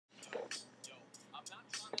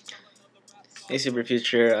Hey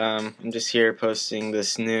Superfuture, I'm just here posting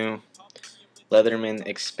this new Leatherman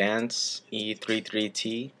Expanse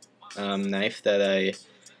e33T knife that I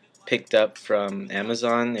picked up from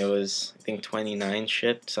Amazon. It was, I think, 29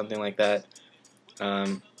 shipped, something like that.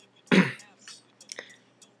 Um,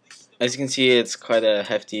 as you can see, it's quite a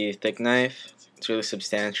hefty, thick knife. It's really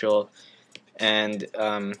substantial, and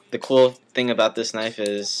the cool thing about this knife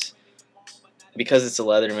is because it's a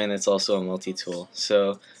Leatherman, it's also a multi-tool.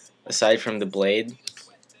 So aside from the blade,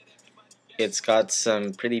 it's got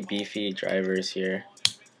some pretty beefy drivers here.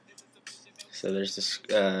 So there's this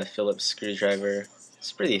Phillips screwdriver.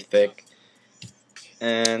 It's pretty thick.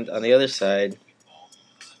 And on the other side,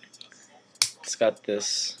 it's got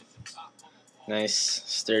this nice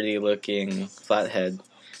sturdy looking flathead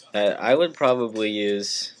that I would probably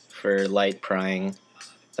use for light prying.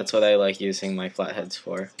 That's what I like using my flatheads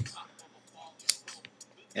for.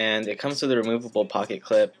 And it comes with a removable pocket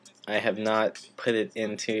clip. I have not put it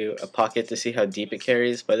into a pocket to see how deep it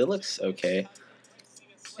carries, but it looks okay.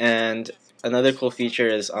 And another cool feature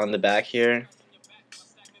is on the back here,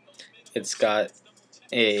 it's got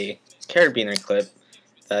a carabiner clip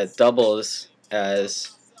that doubles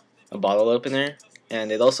as a bottle opener,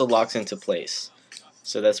 and it also locks into place.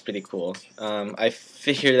 So that's pretty cool. I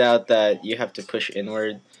figured out that you have to push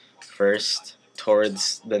inward first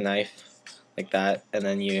towards the knife like that, and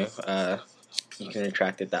then you can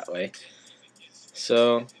retract it that way.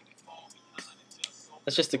 So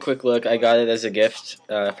that's just a quick look. I got it as a gift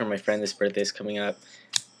for my friend. His birthday's coming up,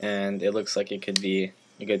 and it looks like it could be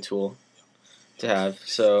a good tool to have.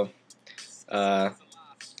 So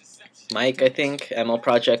Mike, I think, ML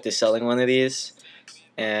Project is selling one of these,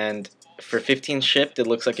 and for 15 shipped, it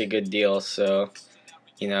looks like a good deal. So,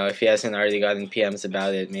 you know, if he hasn't already gotten PMs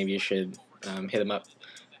about it, maybe you should hit him up.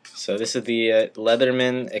 So this is the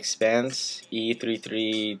Leatherman Expanse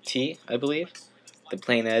e33T, I believe. The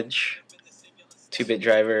plain edge, 2-bit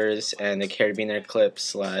drivers, and a carabiner clip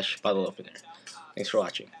 / bottle opener. Thanks for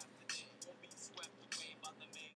watching.